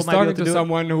Laugh Festival. I was might be able talking to do it.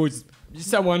 someone who's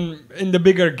someone in the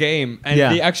bigger game, and Yeah.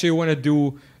 they actually want to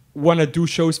do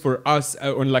shows for us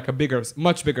on like a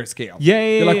much bigger scale. Yeah,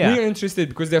 They're like, yeah. we're interested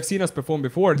because they've seen us perform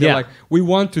before. They're Yeah. like, we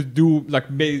want to do like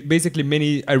basically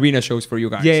mini arena shows for you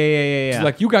guys. Yeah. It's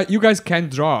like you guys can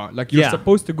draw. Like you're Yeah.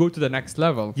 supposed to go to the next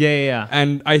level. Yeah.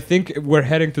 And I think we're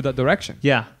heading to that direction.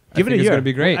 Yeah. Give it a It's year. gonna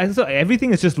be great. And so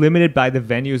everything is just limited by the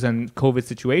venues and COVID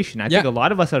situation. I think a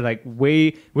lot of us are like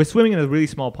we're swimming in a really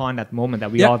small pond at the moment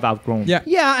that we all have outgrown. Yeah.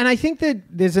 Yeah, and I think that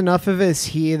there's enough of us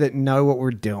here that know what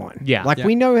we're doing. Yeah. Like,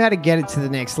 we know how to get it to the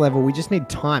next level. We just need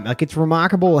time. Like, it's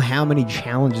remarkable how many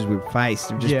challenges we've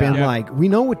faced. Of just been like, we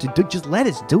know what to do. Just let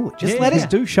us do it. Just let us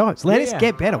do shows. Let us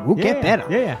get better. We'll get better.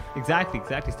 Yeah. Exactly.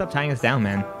 Stop tying us down,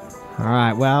 man. All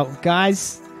right. Well,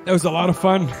 guys, It was a lot of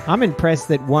fun. I'm impressed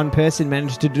that one person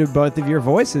managed to do both of your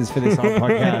voices for this whole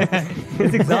podcast.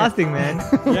 It's exhausting, man.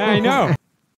 Yeah, I know.